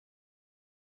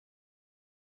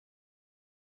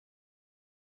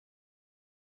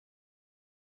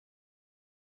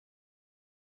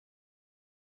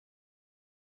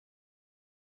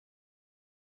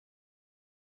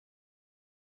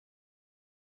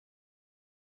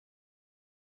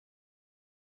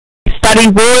study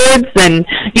words, and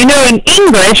you know, in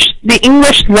English, the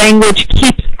English language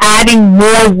keeps adding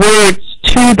more words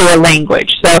to their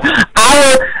language. So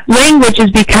our language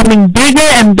is becoming bigger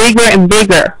and bigger and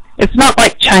bigger. It's not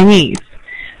like Chinese.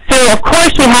 So of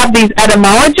course we have these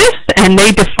etymologists, and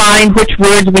they define which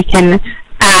words we can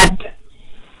add.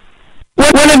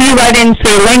 One of you write in,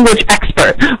 say, language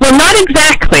expert. Well, not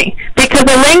exactly, because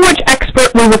a language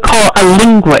expert we would call a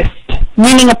linguist,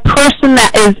 meaning a person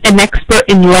that is an expert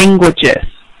in languages.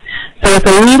 So it's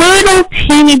a little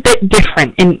teeny bit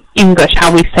different in English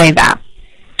how we say that.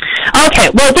 Okay,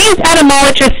 well, these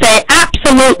etymologists say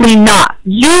absolutely not.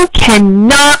 You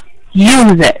cannot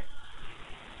use it.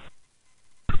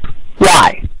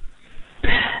 Why?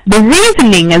 The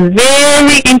reasoning is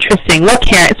very interesting. Look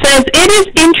here. It says, it is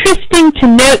interesting to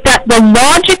note that the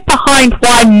logic behind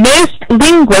why most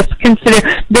linguists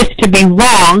consider this to be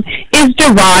wrong is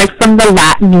derived from the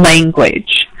Latin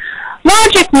language.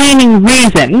 Logic meaning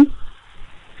reason,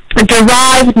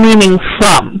 derived meaning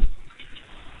from.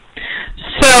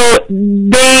 So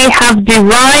they have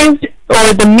derived,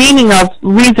 or the meaning of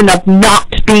reason of not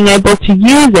being able to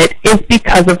use it is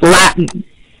because of Latin.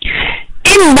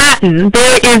 In Latin,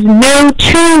 there is no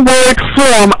two-word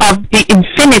form of the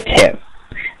infinitive.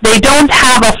 They don't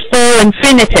have a full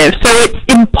infinitive, so it's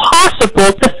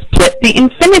impossible to split the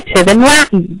infinitive in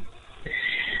Latin.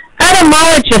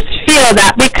 Etymologists feel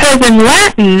that because in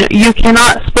Latin you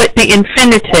cannot split the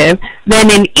infinitive,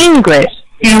 then in English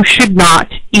you should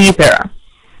not either.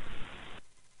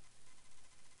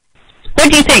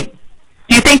 What do you think?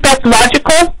 Do you think that's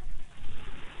logical?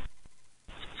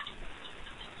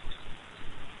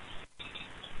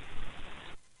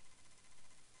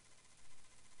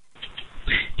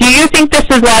 Do you think this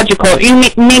is logical?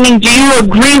 Meaning, do you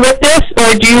agree with this,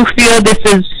 or do you feel this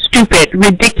is stupid,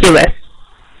 ridiculous?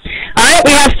 Alright,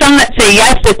 we have some that say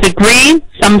yes, it's agreed.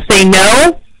 Some say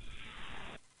no.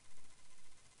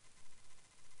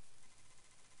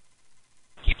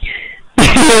 You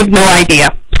have no idea.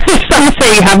 Some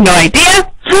say you have no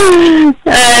idea.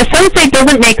 Some say it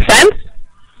doesn't make sense.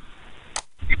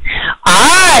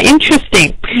 Ah,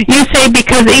 interesting. You say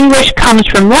because English comes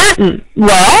from Latin.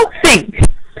 Well, think.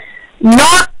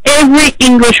 Not every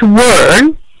English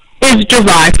word is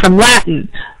derived from Latin.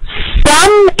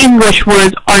 Some English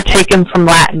words are taken from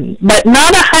Latin, but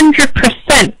not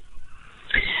 100%.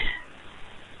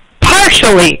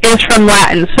 Partially is from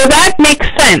Latin, so that makes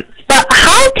sense. But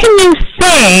how can you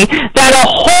say that a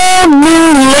whole new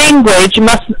language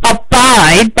must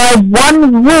abide by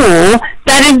one rule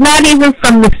that is not even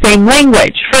from the same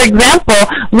language? For example,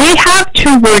 we have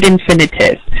two-word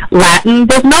infinitives. Latin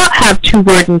does not have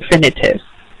two-word infinitives.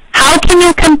 How can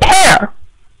you compare?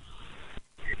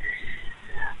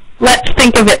 Let's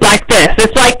think of it like this.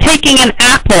 It's like taking an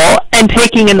apple and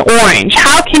taking an orange.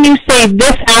 How can you say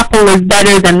this apple is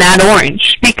better than that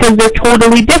orange? Because they're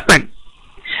totally different.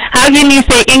 How can you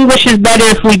say English is better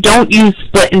if we don't use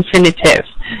split infinitives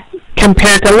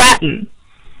compared to Latin?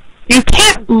 You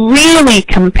can't really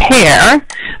compare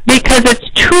because it's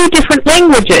two different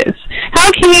languages.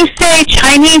 How can you say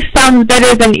Chinese sounds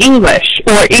better than English,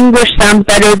 or English sounds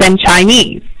better than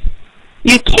Chinese?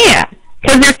 You can't,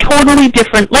 because they're totally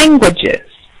different languages.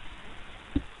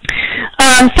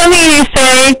 Some of you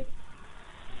say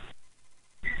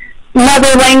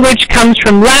mother language comes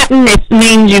from Latin, it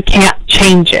means you can't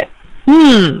change it.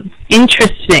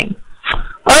 Interesting.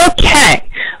 Okay,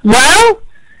 well,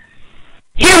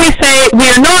 here we say we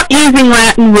are not using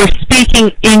Latin, we're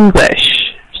speaking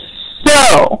English.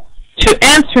 So, to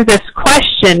answer this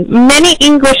question, many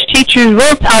English teachers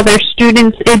will tell their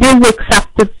students it is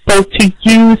acceptable to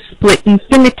use split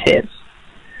infinitives.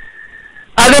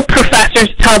 Other professors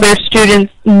tell their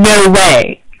students, no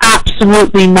way,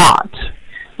 absolutely not.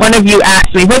 One of you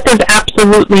asked me, what does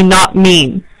absolutely not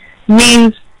mean?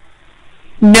 Means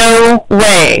no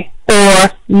way,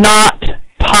 or not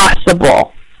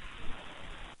possible.